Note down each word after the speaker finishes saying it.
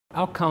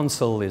Our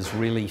council is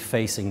really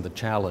facing the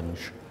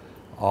challenge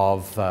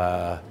of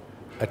a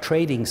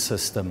trading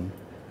system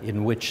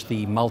in which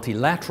the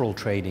multilateral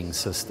trading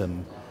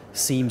system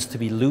seems to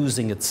be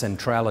losing its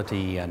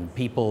centrality, and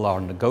people are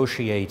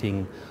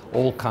negotiating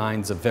all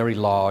kinds of very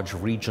large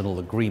regional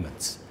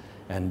agreements.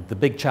 And the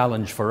big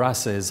challenge for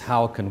us is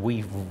how can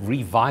we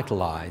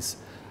revitalize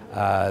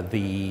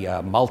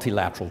the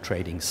multilateral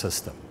trading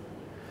system.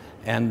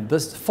 And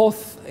this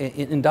fourth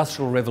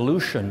industrial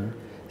revolution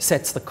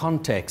sets the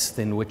context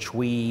in which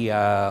we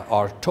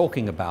are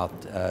talking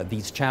about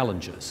these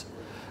challenges.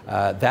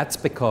 That's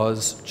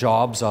because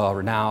jobs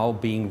are now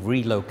being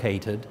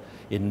relocated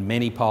in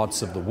many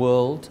parts of the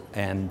world,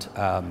 and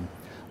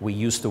we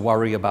used to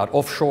worry about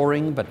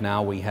offshoring, but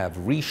now we have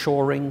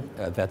reshoring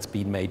that's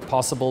been made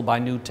possible by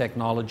new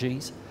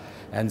technologies.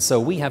 And so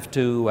we have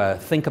to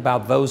think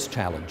about those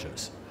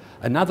challenges.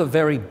 Another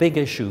very big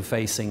issue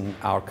facing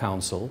our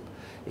council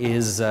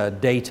is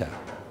data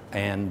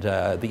and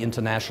the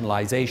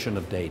internationalization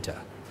of data.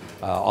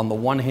 On the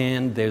one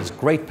hand, there's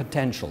great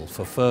potential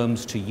for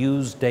firms to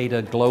use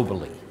data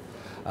globally.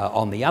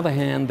 On the other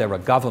hand, there are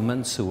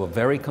governments who are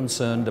very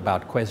concerned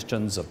about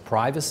questions of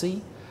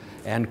privacy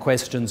and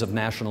questions of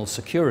national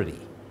security.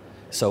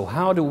 So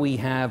how do we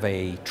have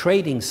a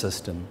trading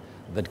system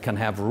that can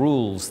have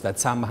rules that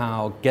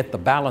somehow get the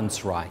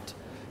balance right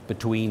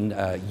between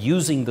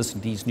using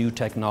these new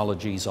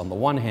technologies on the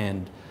one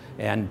hand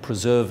and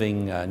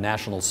preserving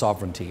national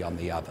sovereignty on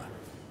the other?